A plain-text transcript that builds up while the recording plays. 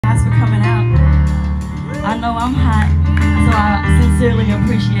coming out. I know I'm hot, so I sincerely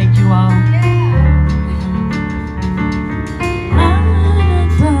appreciate you all.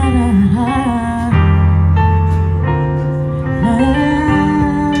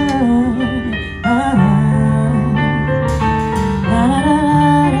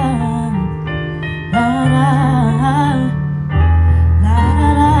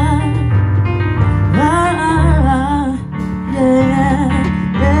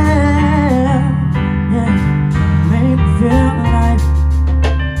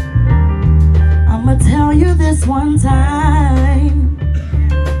 One time,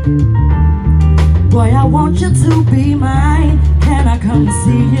 boy, I want you to be mine. Can I come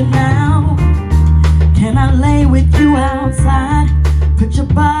see you now? Can I lay with you outside? Put your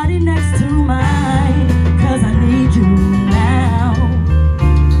body next to mine, 'cause I need you now.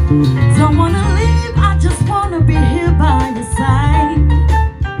 Don't wanna leave, I just wanna be here by your side.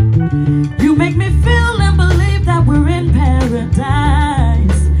 You make me feel and believe that we're in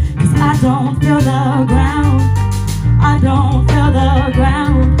paradise, 'cause I don't feel the ground, I don't feel the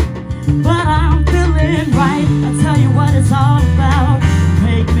ground, but I'm feeling right. I tell you what it's all about.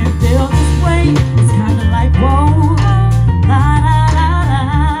 Make me feel this way. It's kinda like whoa, la la la la,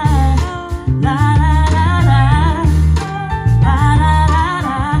 la la la la, la la la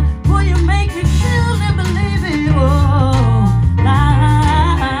la. Boy, you make me feel and believe it. Whoa, la la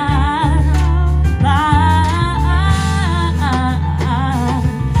la la,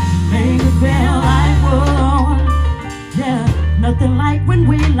 make me feel like whoa. Yeah, nothing like when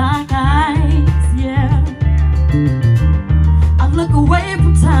we lock eyes, yeah. I look away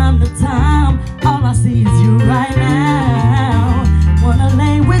from time to time, all I see is you right now. Wanna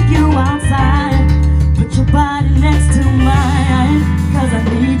lay with you outside, put your body next to mine, 'cause I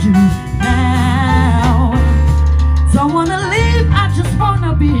need you now. Don't wanna leave, I just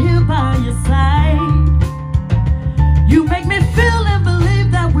wanna be here by your side. You make me feel and believe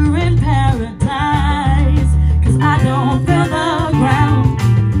that we're in paradise, 'cause I don't feel the ground,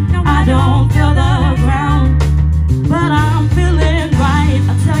 I don't feel the ground, but I'm feeling right.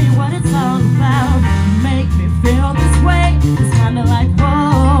 I tell you what it's all about. You make me feel this way. It's kinda like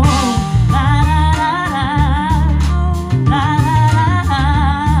whoa, la la la la, la la la la,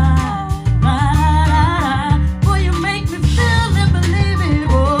 la la la. Boy, you make me feel and believe it.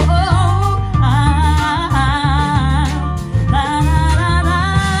 Whoa, la la la la,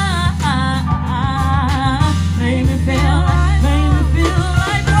 make me feel like, make me feel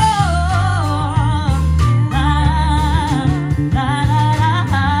like whoa, la la la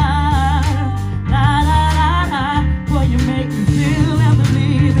la, la la la la. Boy, you make me feel and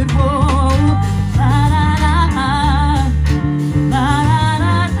believe it. Whoa, la la la la, la la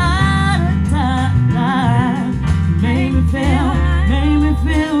la la, la. Make me feel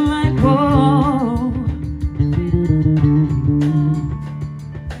like whoa.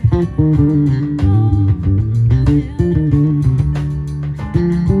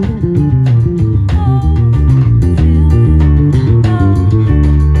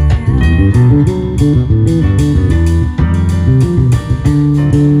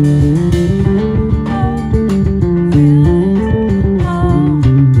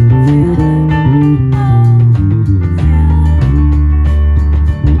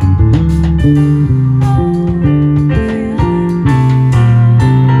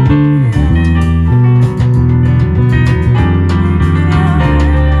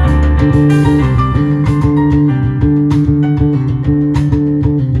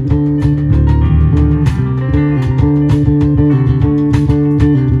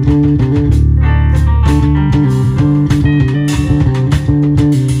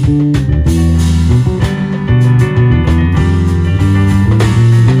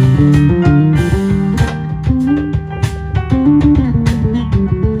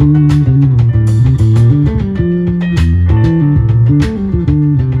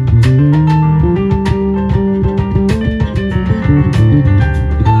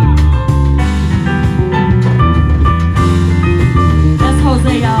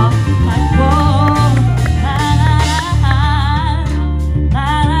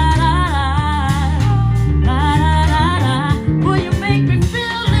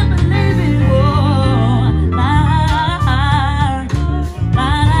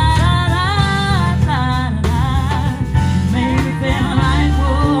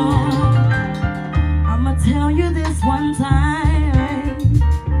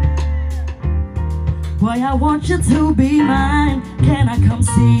 Boy, I want you to be mine. Can I come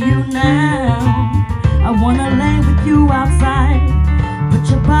see you now? I wanna lay with you outside. Put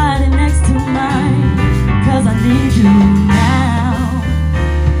your body next to mine, 'cause I need you now.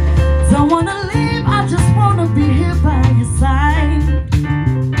 wanna leave